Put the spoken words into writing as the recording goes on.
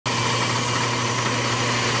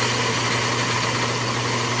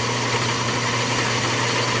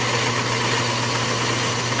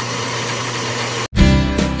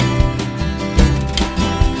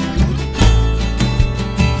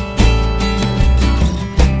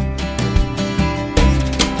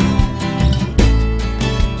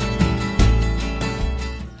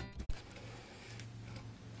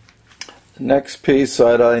Next piece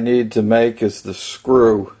that I need to make is the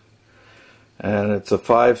screw, and it's a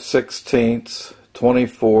 5/16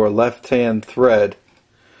 24 left-hand thread.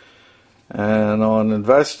 And on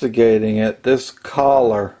investigating it, this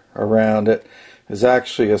collar around it is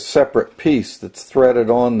actually a separate piece that's threaded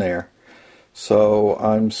on there. So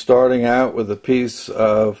I'm starting out with a piece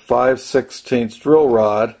of 5/16 drill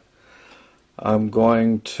rod. I'm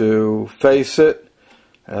going to face it,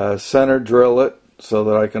 center drill it so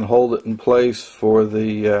that I can hold it in place for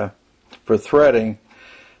the for threading.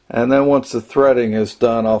 And then once the threading is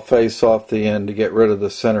done, I'll face off the end to get rid of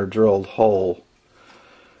the center drilled hole.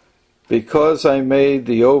 Because I made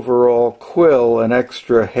the overall quill an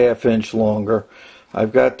extra ½ inch longer,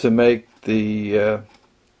 I've got to make the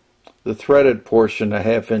threaded portion a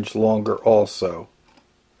 ½ inch longer also.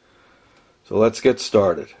 So let's get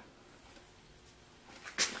started.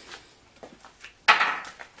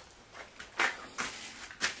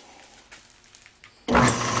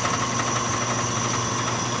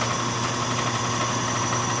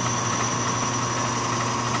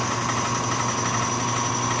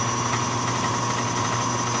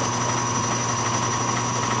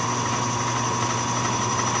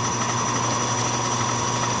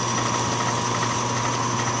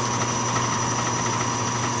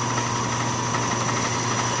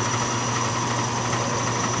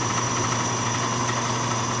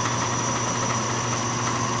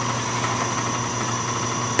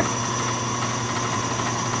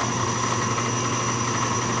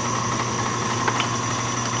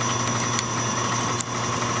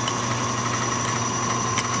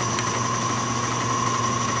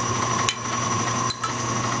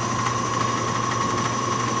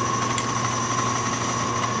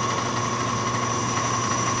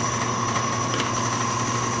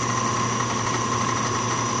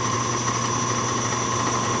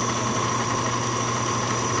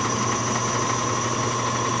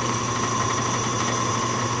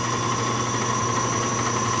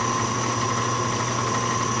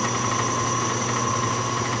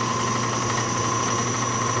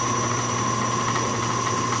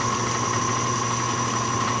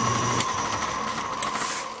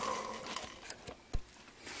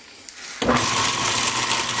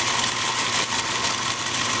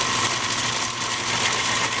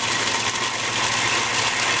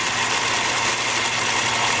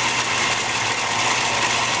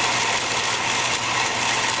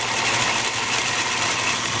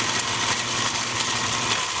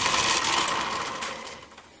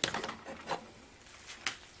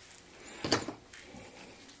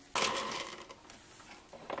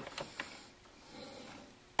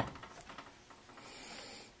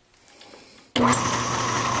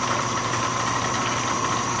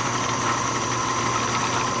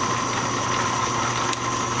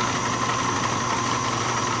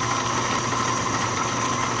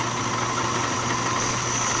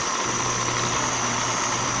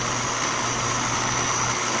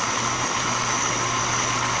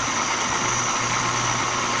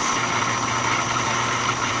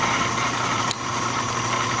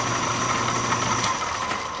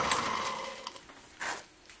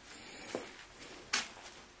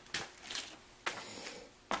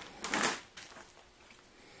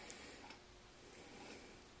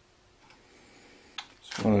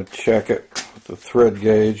 I'm going to check it with the thread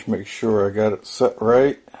gauge, make sure I got it set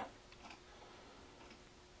right.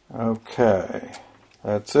 Okay,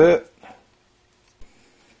 that's it.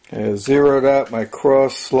 I zeroed out my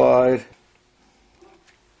cross slide.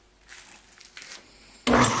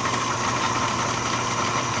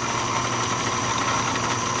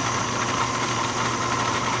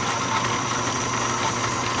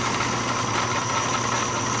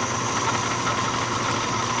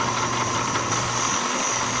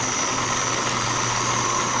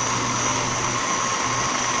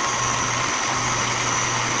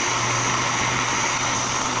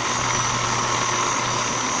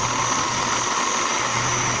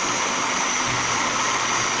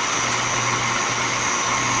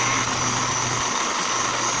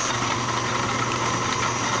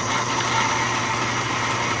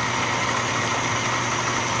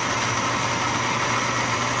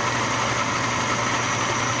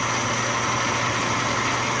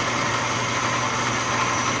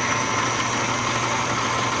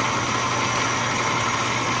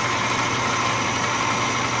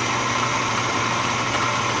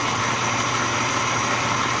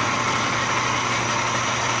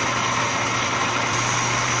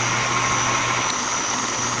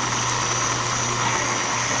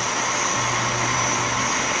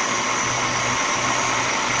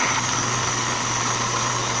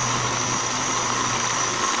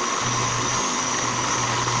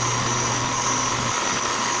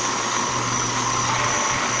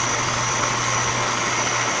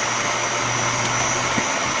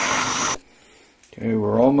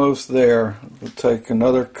 almost there. We'll take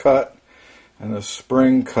another cut and a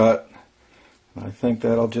spring cut. I think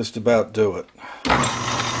that'll just about do it.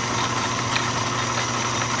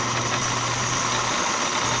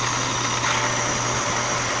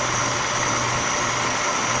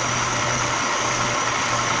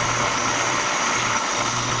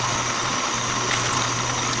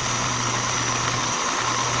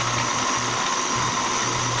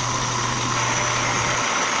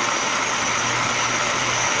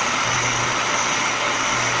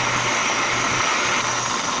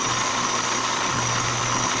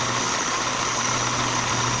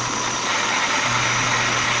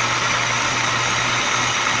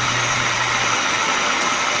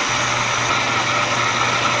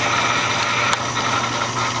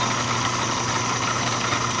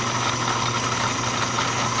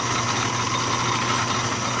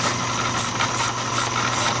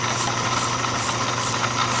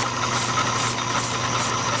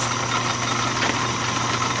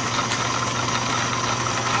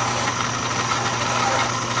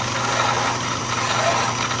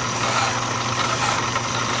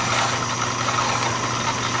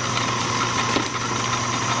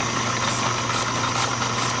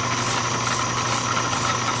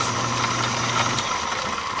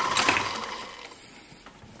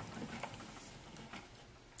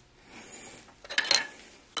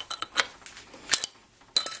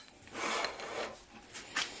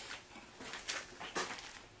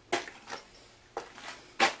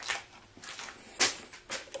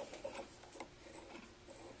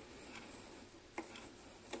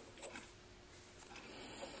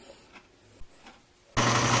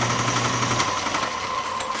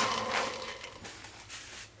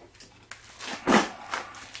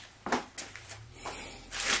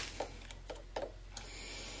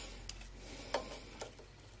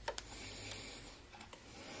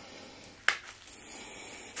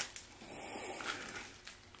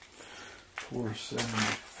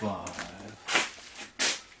 $475.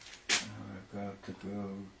 I've got to go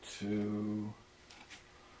to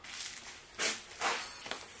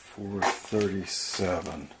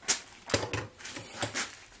 $437.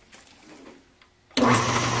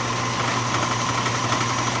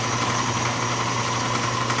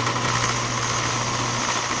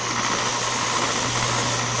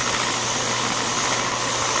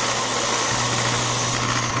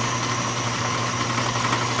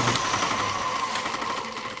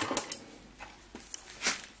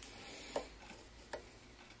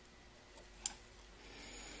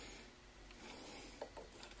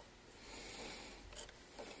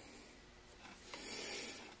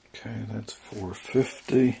 Okay, that's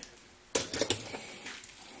 $450.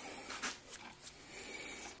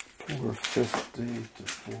 $450 to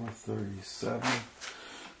 $437.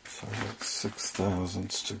 So that's 6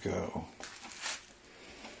 thousandths to go.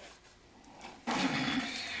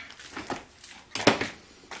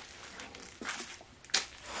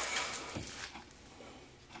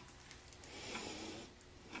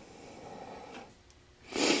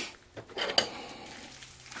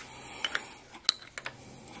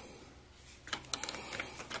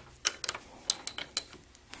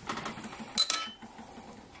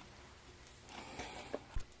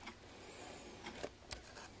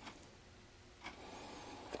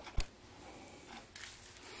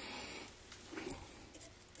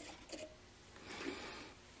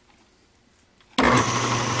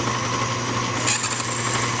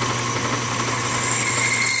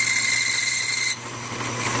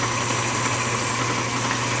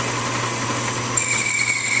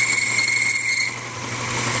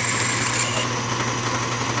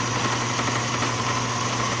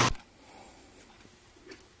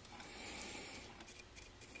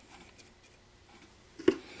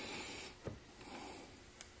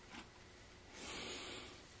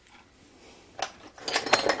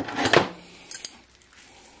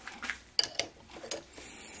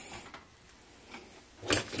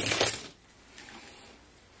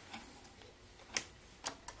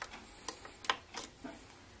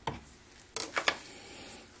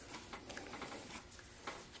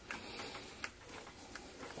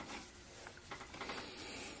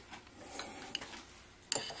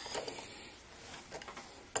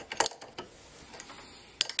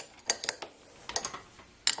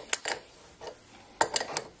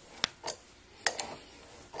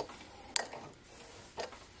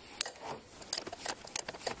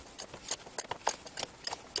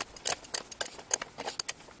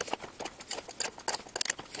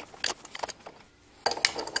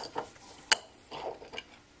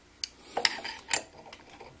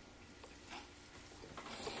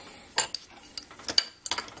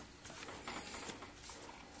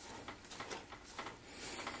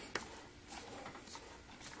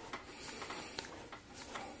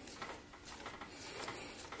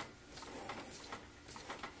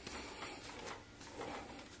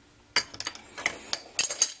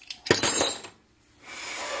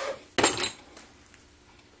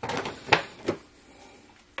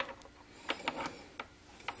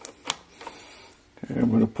 I'm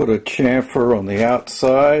going to put a chamfer on the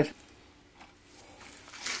outside.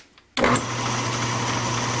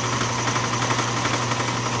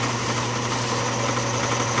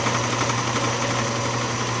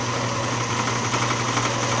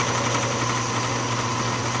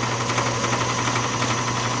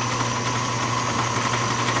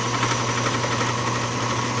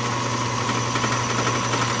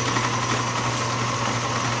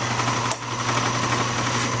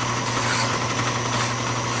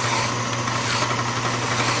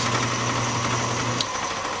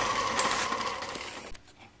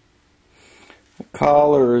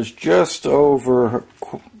 Collar is just over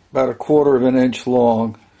about a quarter of an inch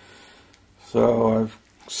long, so I've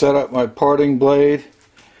set up my parting blade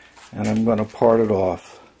and I'm going to part it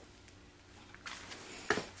off.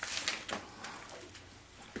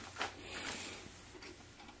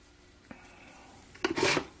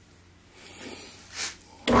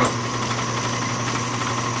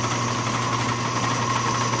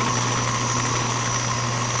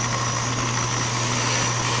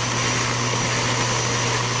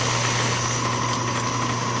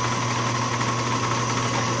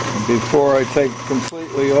 Before I take it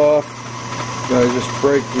completely off, I just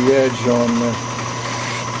break the edge on the.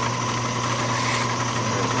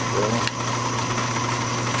 There we go.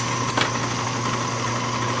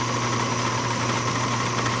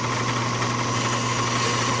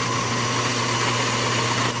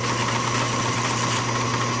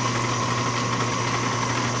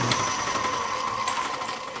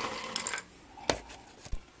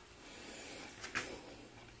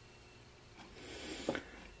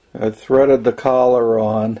 I threaded the collar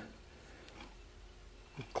on,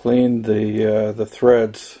 cleaned the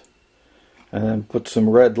threads, and then put some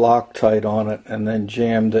red Loctite on it, and then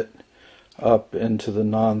jammed it up into the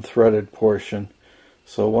non-threaded portion.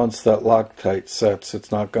 So once that Loctite sets,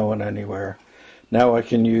 it's not going anywhere. Now I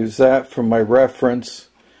can use that for my reference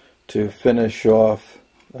to finish off,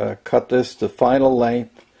 cut this to final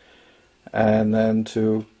length, and then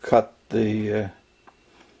to cut the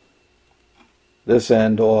this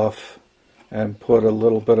end off and put a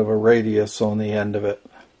little bit of a radius on the end of it.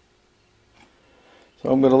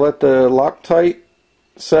 So I'm going to let the Loctite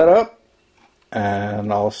set up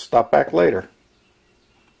and I'll stop back later.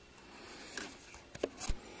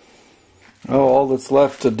 Oh, all that's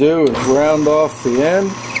left to do is round off the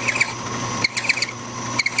end.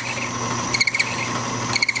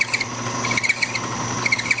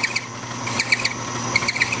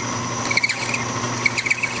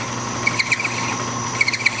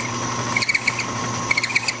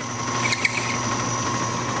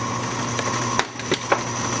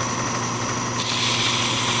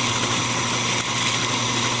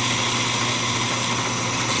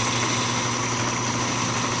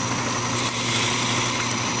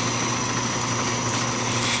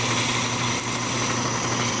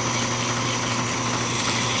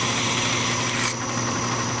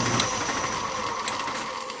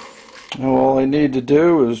 Now all I need to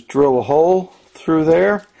do is drill a hole through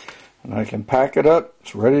there and I can pack it up.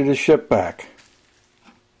 It's ready to ship back.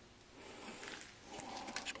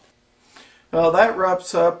 Well, that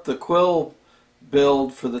wraps up the Quill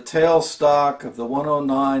build for the tailstock of the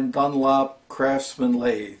 109 Dunlop Craftsman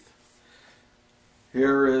Lathe.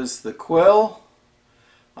 Here is the Quill.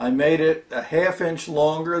 I made it a ½ inch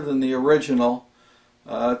longer than the original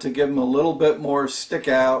to give them a little bit more stick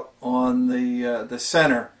out on the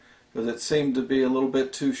center, because it seemed to be a little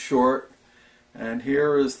bit too short. And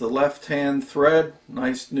here is the left hand thread,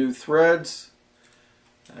 nice new threads,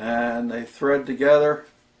 and they thread together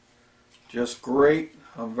just great.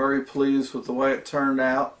 I'm very pleased with the way it turned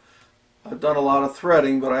out. I've done a lot of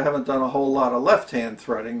threading, but I haven't done a whole lot of left hand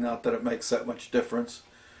threading, not that it makes that much difference.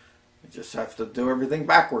 You just have to do everything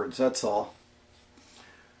backwards, that's all.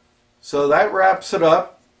 So that wraps it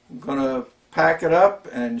up. I'm going to pack it up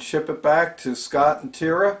and ship it back to Scott and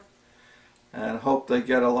Tera, and hope they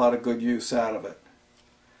get a lot of good use out of it.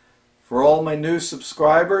 For all my new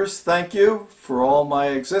subscribers, thank you. For all my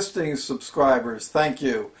existing subscribers, thank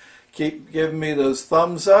you. Keep giving me those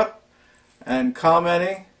thumbs up and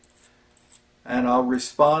commenting, and I'll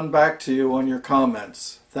respond back to you on your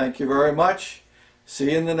comments. Thank you very much.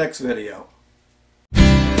 See you in the next video.